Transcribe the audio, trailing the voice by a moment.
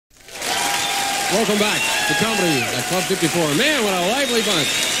Welcome back to Comedy at Club 54. Man, what a lively bunch.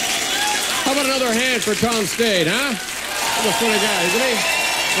 How about another hand for Tom Stade, huh? He's a funny guy, isn't he?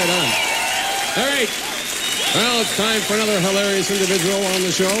 Right on. All right. Well, it's time for another hilarious individual on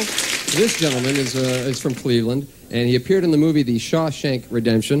the show. This gentleman is from Cleveland, and he appeared in the movie The Shawshank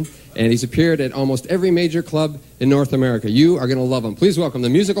Redemption, and he's appeared at almost every major club in North America. You are going to love him. Please welcome the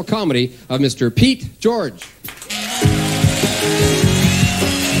musical comedy of Mr. Pete George.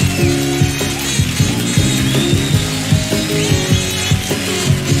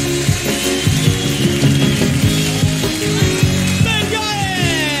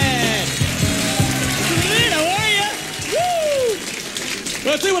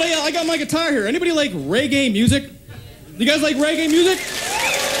 Well, I'll tell you what, I got my guitar here. Anybody like reggae music? You guys like reggae music?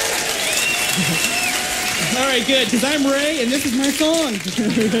 All right, good, because I'm Ray, and this is my song.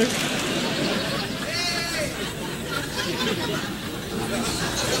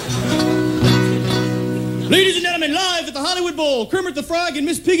 Ladies and gentlemen, live at the Hollywood Bowl, Kermit the Frog and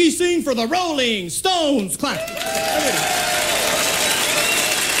Miss Piggy sing for the Rolling Stones. Clap.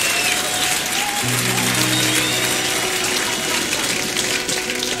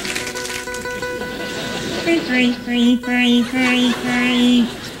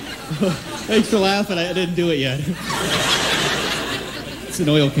 Thanks for laughing. I didn't do it yet. It's an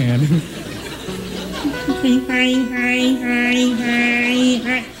oil can.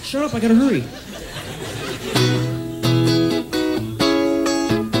 Shut up, I gotta hurry.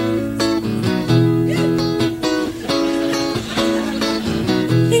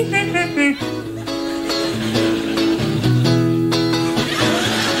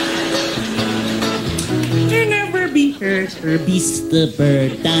 Her beast the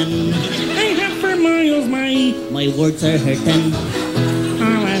burden. I have for miles my words are hurting.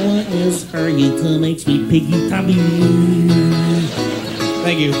 All I want is for you to make sweet piggy tummy.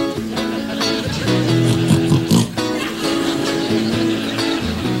 Thank you.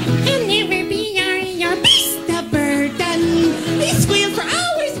 I'll never be your beast the burden. They squeal for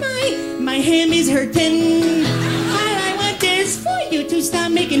hours, my ham is hurting. All I want is for you to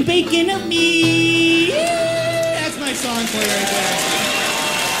stop making bacon of me. Song for you right there.